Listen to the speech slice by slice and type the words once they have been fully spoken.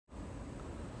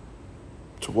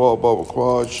Tawal Baba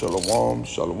Quad, Shalom,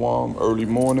 Shalom, early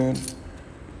morning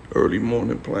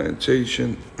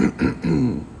plantation.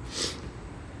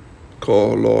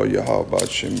 Call Lord Yahweh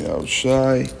Shem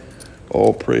Yahushai.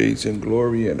 All praise and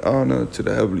glory and honor to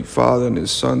the Heavenly Father and His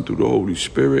Son through the Holy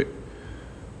Spirit.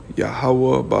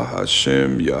 Yahweh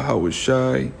Bahashem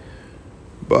Yahushai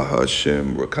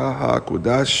Bahashem Rakaha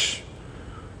Kodash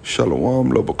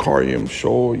Shalom Labakarim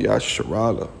Shol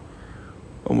Yasharala.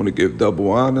 I want to give double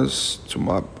honors to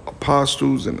my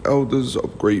apostles and elders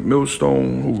of Great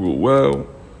Millstone who rule well.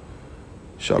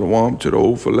 Shalom to the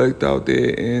old elect out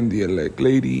there and the elect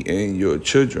lady and your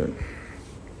children.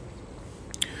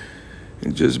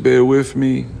 And just bear with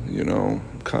me, I'm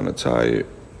kind of tired.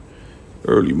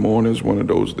 Early morning's one of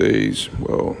those days.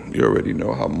 Well, you already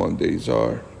know how Mondays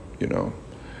are, I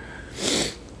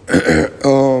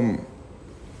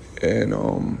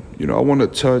want to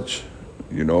touch,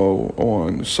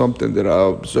 on something that I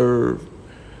observed,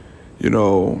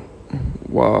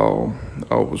 while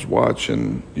I was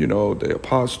watching, the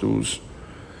apostles,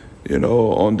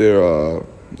 on their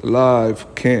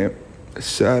live camp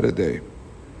Saturday.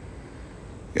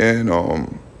 And,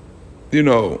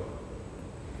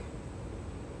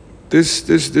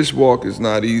 this walk is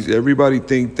not easy. Everybody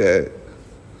think that,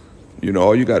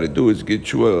 all you got to do is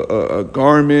get you a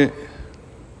garment,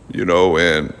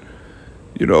 and,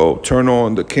 turn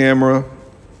on the camera,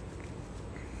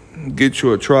 get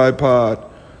you a tripod,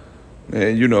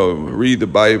 and, read the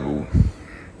Bible.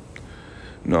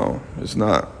 No, it's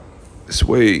not. It's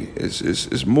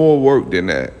more work than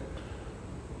that.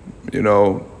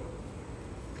 Got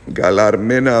a lot of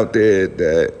men out there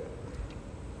that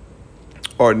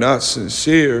are not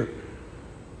sincere.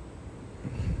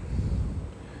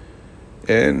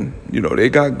 And, they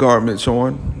got garments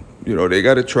on. They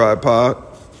got a tripod.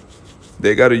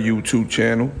 They got a YouTube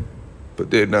channel, but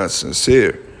they're not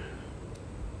sincere.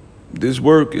 This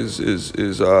work is it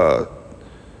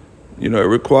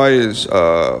requires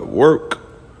work,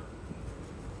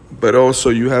 but also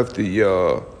you have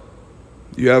to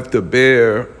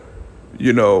bear,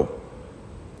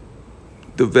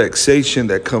 the vexation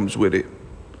that comes with it.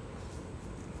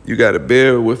 You got to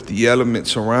bear with the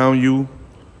elements around you.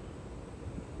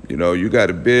 You got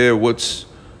to bear what's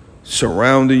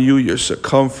surrounding you, your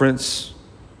circumference.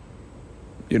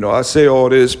 I say all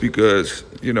this because,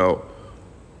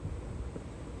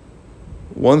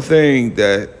 one thing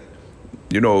that,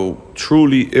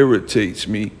 truly irritates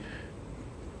me,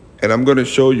 and I'm going to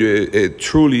show you it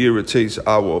truly irritates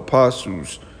our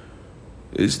apostles,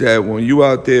 is that when you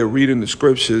out there reading the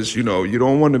scriptures, you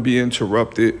don't want to be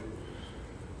interrupted.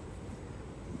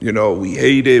 We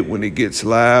hate it when it gets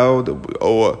loud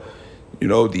or,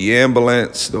 the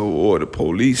ambulance or the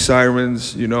police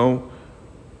sirens,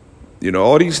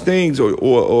 all these things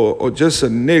or just a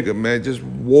nigga, man, just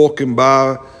walking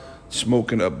by,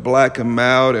 smoking a black and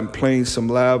mild and playing some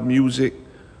loud music.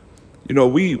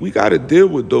 We got to deal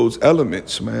with those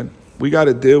elements, man. We got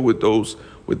to deal with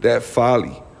that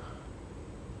folly.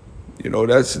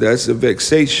 That's a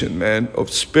vexation, man,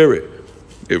 of spirit.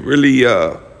 It really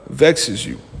vexes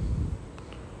you.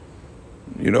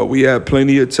 We have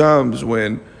plenty of times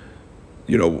when,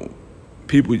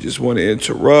 people just want to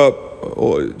interrupt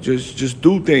or just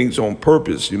do things on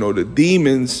purpose. The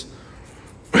demons,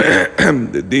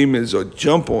 the demons will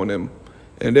jump on them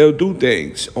and they'll do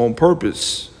things on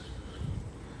purpose.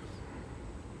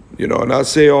 And I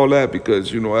say all that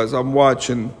because, as I'm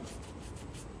watching,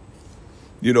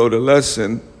 the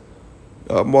lesson,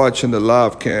 I'm watching the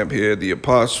live camp here, the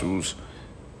apostles.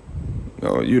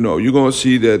 You're going to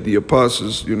see that the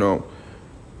apostles,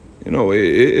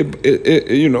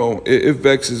 it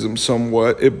vexes them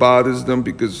somewhat. It bothers them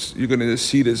because you're going to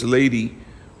see this lady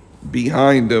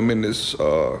behind them in this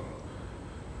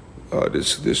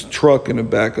this truck in the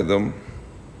back of them,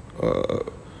 a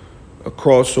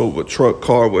crossover truck,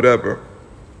 car, whatever.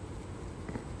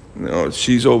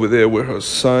 She's over there with her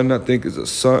son. I think it's a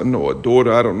son or a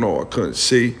daughter. I don't know. I couldn't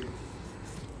see.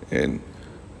 And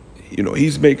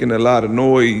he's making a lot of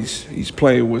noise. He's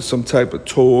playing with some type of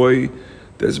toy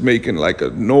that's making like a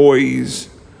noise.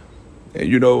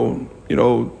 And,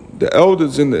 the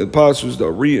elders and the apostles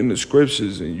are reading the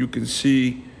scriptures, and you can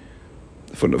see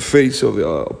from the face of the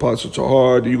Apostle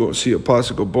Tahar, you're going to see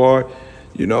Apostle Gabar,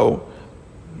 it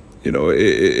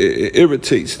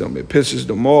irritates them. It pisses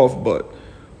them off. But,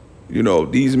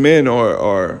 these men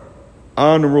are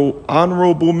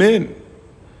honorable men.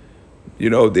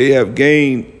 They have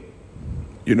gained,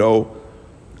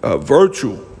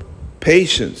 virtue,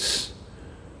 patience.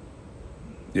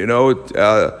 They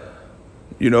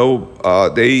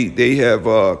have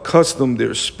accustomed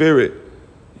their spirit,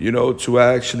 you know, to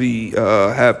actually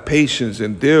have patience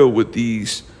and deal with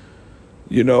these,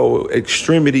 you know,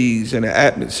 extremities in the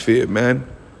atmosphere, man.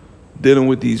 Dealing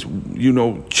with these, you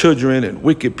know, children and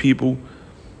wicked people.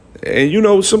 And, you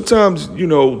know, sometimes, you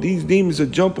know, these demons will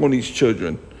jump on these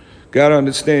children. Gotta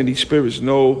understand, these spirits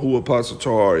know who Apostle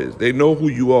Tahar is. They know who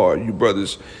you are, you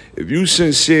brothers. If you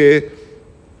sincere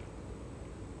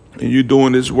and you're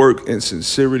doing this work in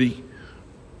sincerity,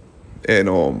 and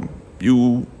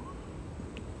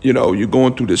you know, you're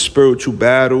going through the spiritual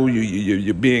battle,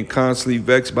 you're being constantly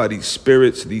vexed by these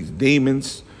spirits, these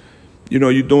demons, you know,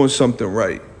 you're doing something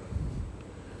right.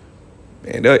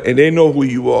 And they know who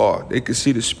you are. They can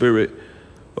see the spirit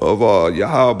of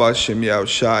Yahweh B'Shem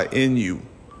Yahushai in you.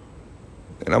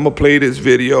 And I'm going to play this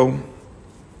video,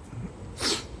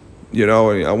 you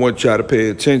know, and I want y'all to pay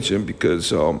attention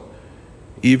because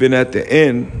even at the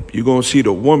end, you're going to see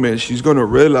the woman, she's going to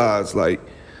realize, like,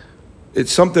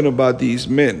 it's something about these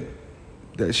men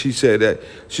that she said that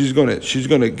she's going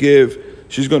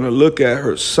to look at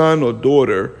her son or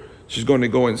daughter. She's going to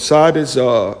go inside his,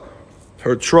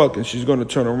 her truck, and she's going to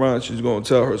turn around. She's going to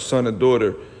tell her son and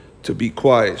daughter to be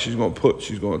quiet. She's going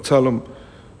to tell them,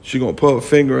 she's going to put her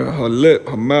finger in her lip,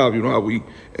 her mouth, you know how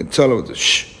and tell them to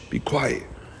shh, be quiet.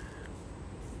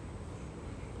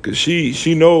 Because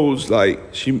she knows, like,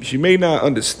 she may not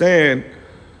understand,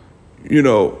 you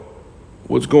know,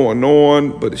 what's going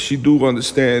on, but she do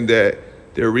understand that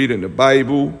they're reading the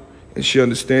Bible, and she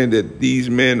understands that these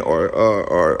men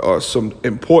are some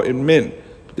important men.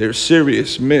 They're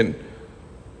serious men.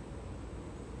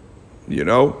 You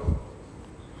know?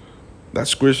 That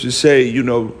scriptures say, you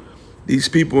know, these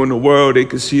people in the world, they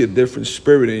can see a different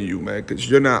spirit in you, man, because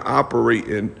you're not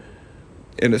operating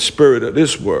in the spirit of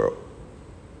this world.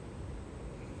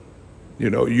 You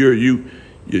know, you're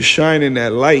shining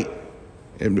that light,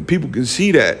 and the people can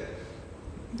see that.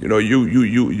 You know,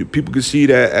 you people can see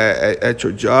that at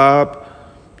your job.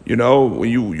 You know, when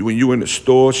you in the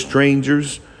store,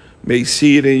 strangers may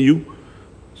see it in you.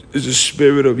 It's the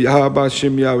spirit of Yahweh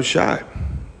B'Shem Yahushai.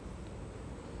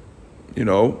 You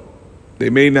know, they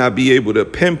may not be able to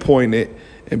pinpoint it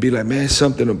and be like, man,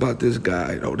 something about this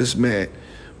guy, oh, this man.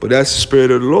 But that's the spirit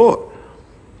of the Lord.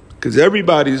 Because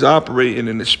everybody's operating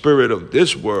in the spirit of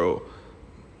this world,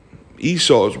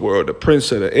 Esau's world, the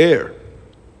prince of the air.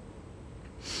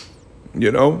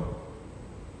 You know?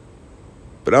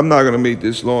 But I'm not going to make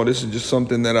this long. This is just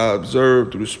something that I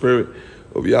observed through the spirit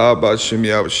of Yahweh B'Shem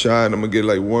Yahushai. And I'm going to get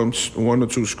like one or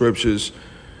two scriptures.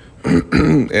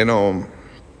 And,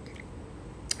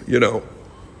 you know,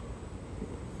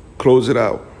 close it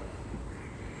out.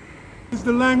 It's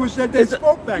the language that they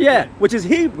spoke back then. Which is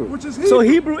Hebrew. So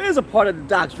Hebrew is a part of the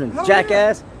doctrine,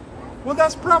 jackass. Yeah. Well,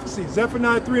 that's prophecy.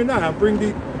 Zephaniah 3 and 9. I'll bring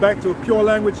thee back to a pure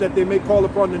language that they may call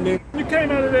upon the name. You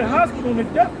came out of that hospital on the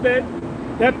deathbed,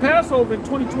 that Passover in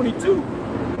 2022.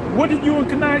 What did you and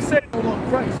Kanai say? Hold on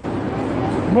Christ.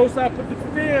 Most I put the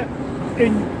fear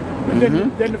in you. And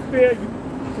then the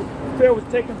fear was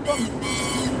taken from you.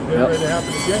 They're ready to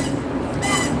happen again.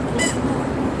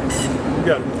 You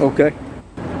got it. Okay.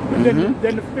 And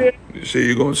then the fear. You see,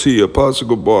 you're going to see Apostle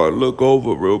Gabar look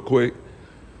over real quick.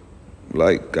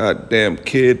 Like, goddamn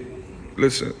kid.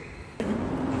 Listen. The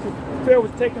fear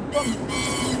was taken from you.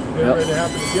 They're ready to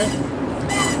happen again.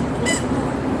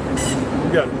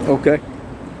 You got it. Okay.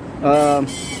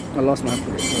 I lost my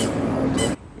place.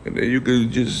 And then you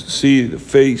could just see the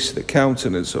face, the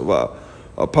countenance of our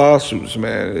apostles,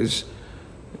 man.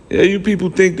 Yeah, you people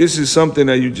think this is something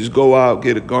that you just go out,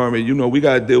 get a garment. You know, we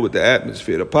got to deal with the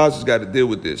atmosphere. The apostles got to deal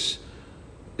with this.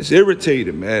 It's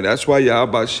irritating, man. That's why Yahweh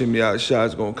B'Shem Yahushai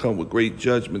is going to come with great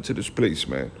judgment to this place,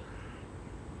 man.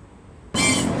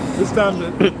 This time,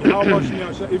 Yahweh B'Shem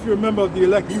Yahushai, if you're a member of the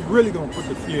elect, you're really going to put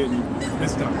the fear in you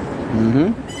this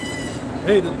time.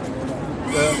 Hey,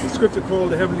 the scripture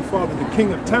called the Heavenly Father the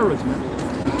King of Terrors,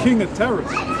 man. The King of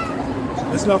Terrors.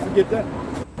 Let's not forget that.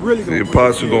 Really the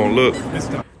apostle going to look.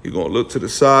 You're going to look to the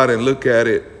side and look at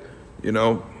it. You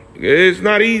know, it's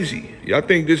not easy. Y'all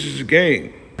think this is a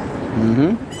game.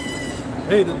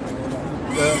 Hey,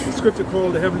 the scripture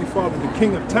called the Heavenly Father the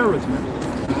King of Terrors,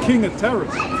 man. The King of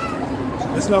Terrors.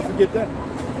 Let's not forget that.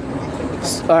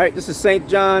 All right, this is St.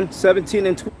 John 17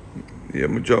 and 20. Yeah,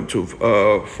 I'm going to jump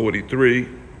to 43.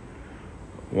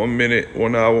 1 minute,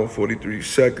 1 hour, 43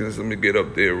 seconds. Let me get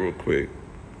up there real quick.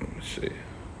 Let me see.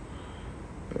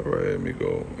 All right, let me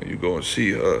go. You go and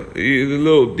see her. The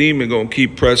little demon going to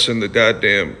keep pressing the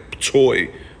goddamn toy,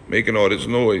 making all this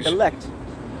noise. The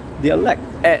elect.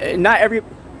 Not every...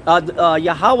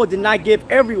 Yahweh did not give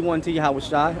everyone to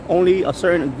Yahushai, only a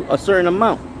certain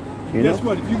amount. Guess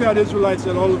what? If you got Israelites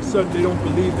that all of a sudden they don't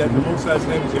believe that the Most High's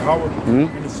name is Yahweh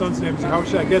and the Son's name is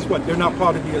Yahushua, guess what? They're not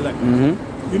part of the elect.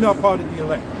 You're not part of the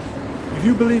elect. If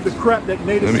you believe the crap that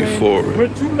Nate is saying, we're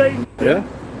too late. Yeah.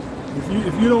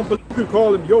 If you don't believe, you can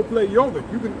call him Yo Play Yoga.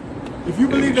 You can, if you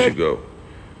believe that. Go.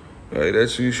 Right,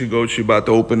 that's where you should go. She about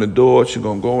to open the door. She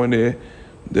gonna go in there.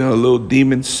 Then her little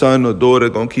demon son or daughter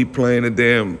gonna keep playing the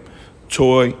damn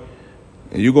toy,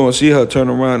 and you gonna see her turn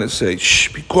around and say,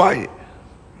 "Shh, be quiet."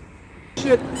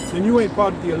 Shit, then you ain't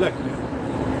part of the elect,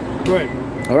 man. Go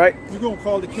ahead. All right. You gonna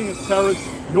call the king of terrors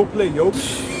Yo Play Yoga?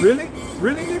 Really?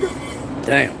 Really, nigga?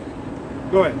 Damn.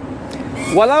 Go ahead.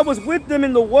 While I was with them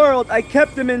in the world, I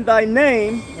kept them in thy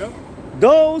name. Yep.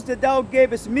 Those that thou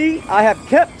gavest me, I have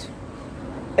kept,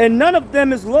 and none of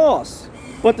them is lost,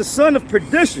 but the son of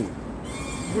perdition.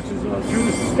 Which is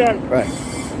Judas Iscariot. Right.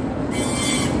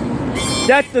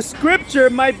 That the scripture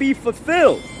might be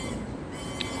fulfilled.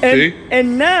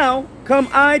 And now come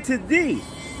I to thee,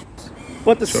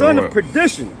 but the son of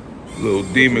perdition. Little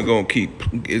demon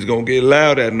is gonna get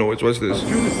loud at noise. What's this?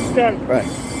 Judas Iscariot. Right.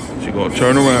 She gonna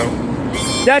turn around.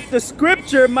 That the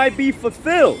scripture might be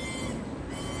fulfilled.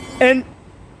 And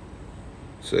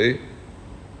see?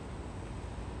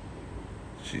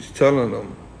 She's telling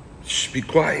them, shh, be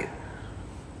quiet.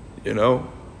 You know?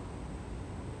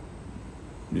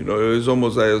 You know, it's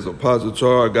almost like as Apostle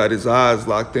Charles got his eyes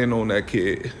locked in on that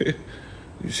kid.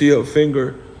 You see her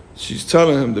finger? She's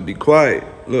telling him to be quiet.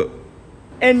 Look.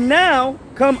 And now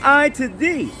come I to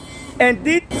thee, and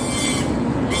thee,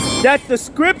 that the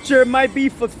scripture might be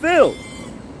fulfilled.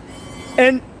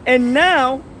 And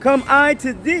now come I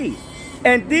to thee,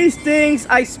 and these things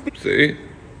I speak. See,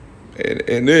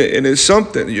 and it's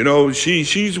something, you know.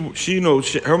 She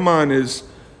knows her mind is,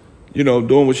 you know,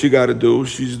 doing what she got to do.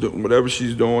 She's doing whatever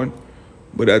she's doing,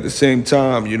 but at the same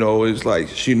time, you know, it's like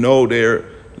she know they're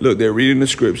reading the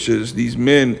scriptures. These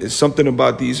men, it's something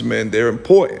about these men. They're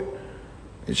important,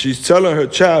 and she's telling her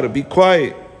child to be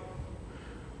quiet.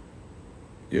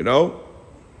 You know.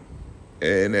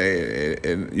 And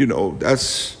you know,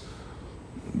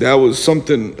 that was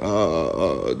something,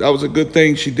 that was a good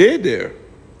thing she did there,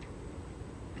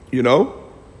 you know?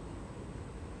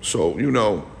 So, you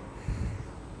know,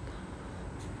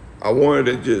 I wanted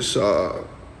to just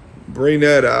bring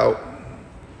that out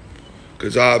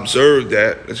because I observed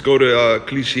that. Let's go to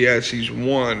Ecclesiastes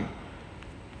 1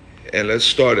 and let's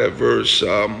start at verse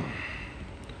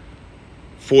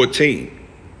 14.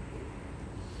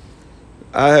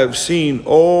 I have seen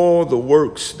all the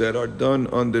works that are done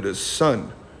under the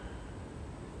sun,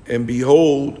 and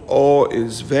behold, all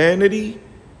is vanity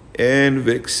and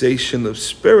vexation of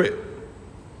spirit.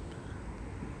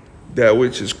 That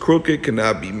which is crooked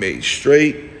cannot be made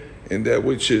straight, and that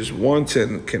which is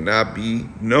wanton cannot be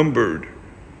numbered.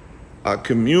 I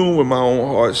commune with my own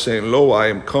heart, saying, Lo, I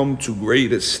am come to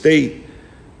great estate,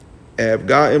 and have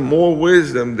gotten more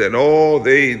wisdom than all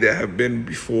they that have been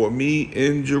before me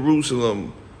in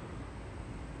Jerusalem.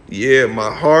 Yeah, my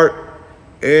heart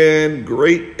and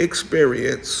great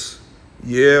experience.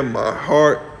 Yeah, my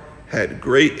heart had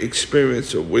great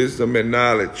experience of wisdom and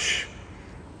knowledge.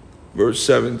 Verse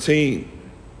 17,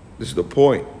 this is the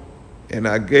point. And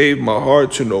I gave my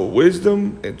heart to know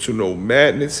wisdom and to know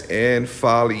madness and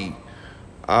folly.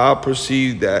 I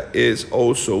perceive that is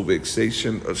also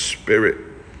vexation of spirit.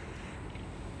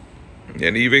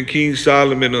 And even King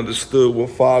Solomon understood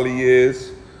what folly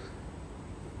is.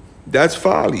 That's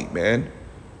folly, man.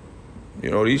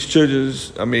 You know, these children,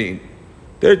 I mean,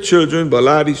 they're children, but a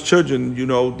lot of these children, you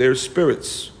know, they're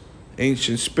spirits,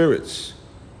 ancient spirits,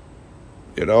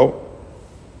 you know.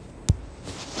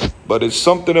 But it's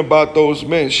something about those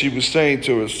men. She was saying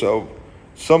to herself,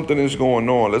 something is going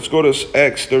on. Let's go to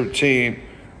Acts 13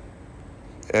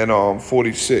 and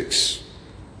 46.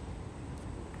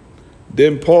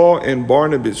 Then Paul and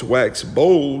Barnabas waxed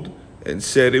bold and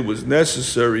said it was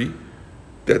necessary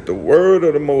that the word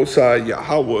of the Most High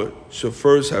Yahweh should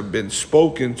first have been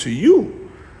spoken to you.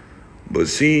 But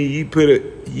seeing ye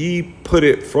put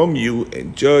it from you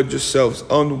and judge yourselves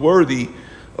unworthy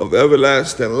of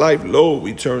everlasting life, lo,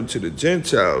 we turn to the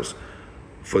Gentiles.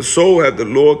 For so hath the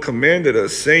Lord commanded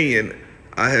us, saying,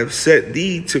 I have set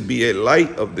thee to be a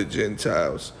light of the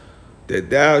Gentiles, that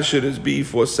thou shouldest be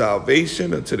for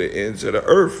salvation unto the ends of the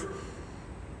earth.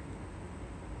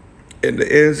 And the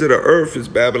ends of the earth is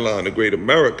Babylon, the great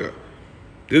America.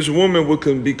 This woman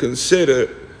would be considered,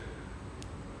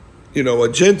 you know,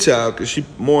 a Gentile, because she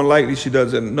more likely she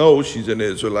doesn't know she's an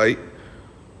Israelite.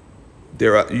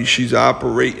 She's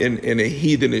operating in a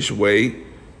heathenish way.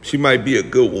 She might be a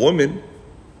good woman.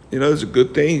 You know, it's a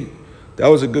good thing. That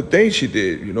was a good thing she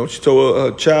did. You know, she told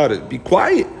her child to be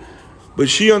quiet. But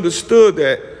she understood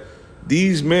that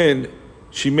these men,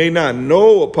 she may not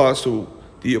know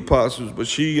the apostles, but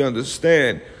she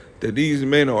understand that these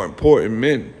men are important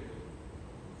men.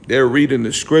 They're reading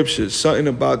the scriptures, something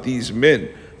about these men.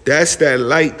 That's that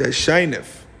light that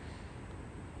shineth.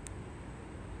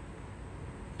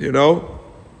 You know?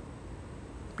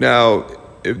 Now,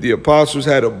 if the apostles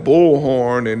had a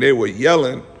bullhorn and they were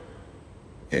yelling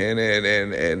and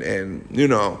you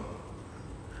know,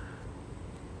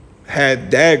 had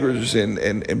daggers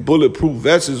and bulletproof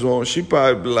vests on, she'd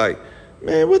probably be like,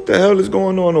 man, what the hell is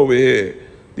going on over here?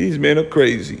 These men are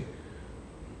crazy.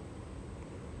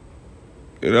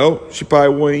 You know, she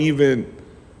probably wouldn't even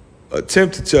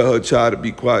attempt to tell her child to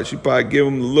be quiet. She'd probably give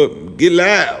him the look, get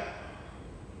loud.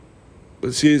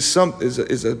 But see, it's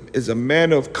a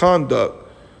manner of conduct.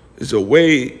 It's a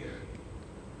way,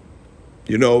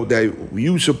 you know, that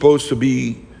you supposed to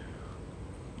be,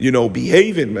 you know,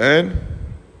 behaving, man.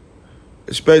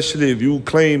 Especially if you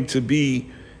claim to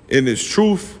be in this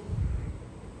truth.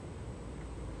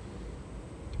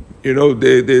 You know,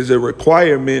 there's a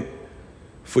requirement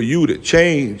for you to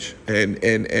change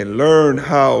and learn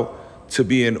how to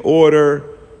be in order,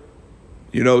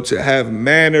 you know, to have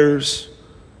manners,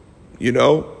 you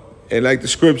know. And like the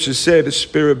scripture said, the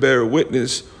Spirit bear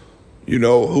witness, you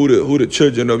know, who the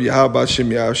children of Yahweh Shem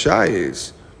Yahushai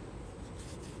is.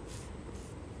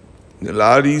 And a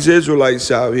lot of these Israelites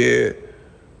out here,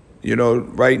 you know,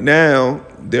 right now,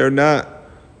 they're not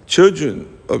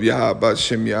children of Yahweh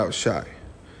Shem Yahushai.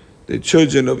 They're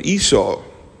children of Esau,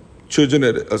 children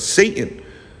of Satan,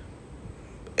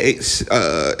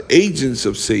 agents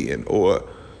of Satan, or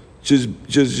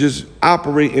just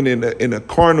operating in a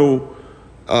carnal,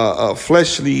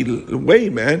 fleshly way,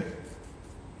 man.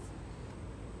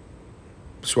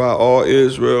 That's why all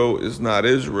Israel is not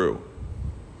Israel.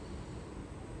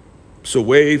 It's a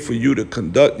way for you to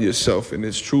conduct yourself in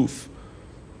this truth.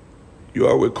 You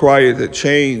are required to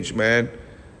change, man,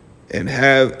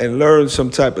 and learn some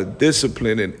type of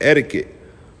discipline and etiquette.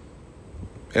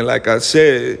 And like I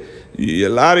said, a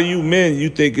lot of you men, you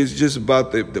think it's just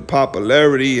about the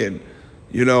popularity and,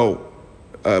 you know,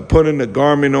 putting the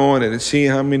garment on and seeing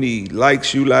how many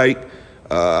likes you like,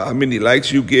 how many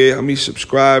likes you get, how many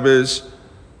subscribers.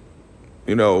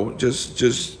 You know, just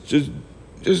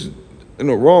in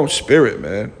the wrong spirit,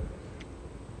 man.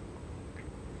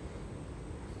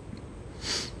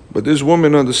 But this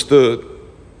woman understood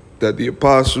that the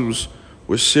apostles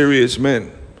were serious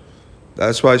men.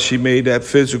 That's why she made that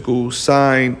physical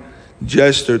sign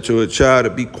gesture to her child to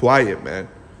be quiet, man.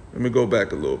 Let me go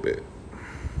back a little bit.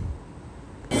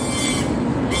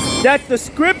 That the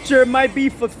scripture might be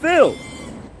fulfilled.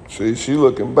 See, she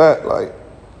looking back like,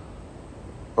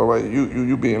 all right,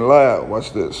 you being loud.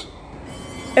 Watch this.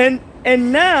 And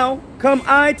now come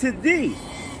I to thee,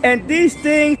 and these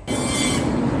things,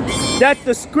 that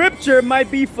the scripture might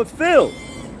be fulfilled.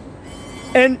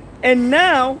 And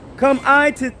now come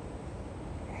I to,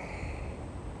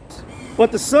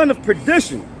 but the son of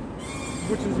perdition,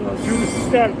 which is Judas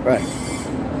Iscariot. right?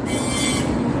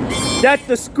 That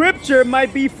the scripture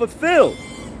might be fulfilled.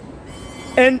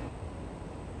 And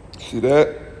see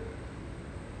that?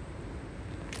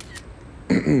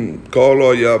 Call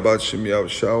all Yahweh Shem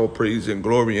Yahushua, praise and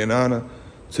glory and honor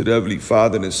to the Heavenly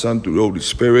Father and His Son through the Holy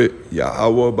Spirit.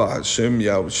 Yahweh Bahashem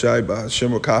Yahushai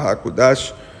Bahashem Rakah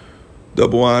HaKodash.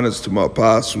 Double honors to my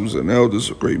apostles and elders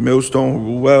of Great Millstone who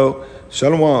rule well.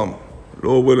 Shalom.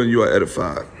 Lord willing, you are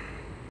edified.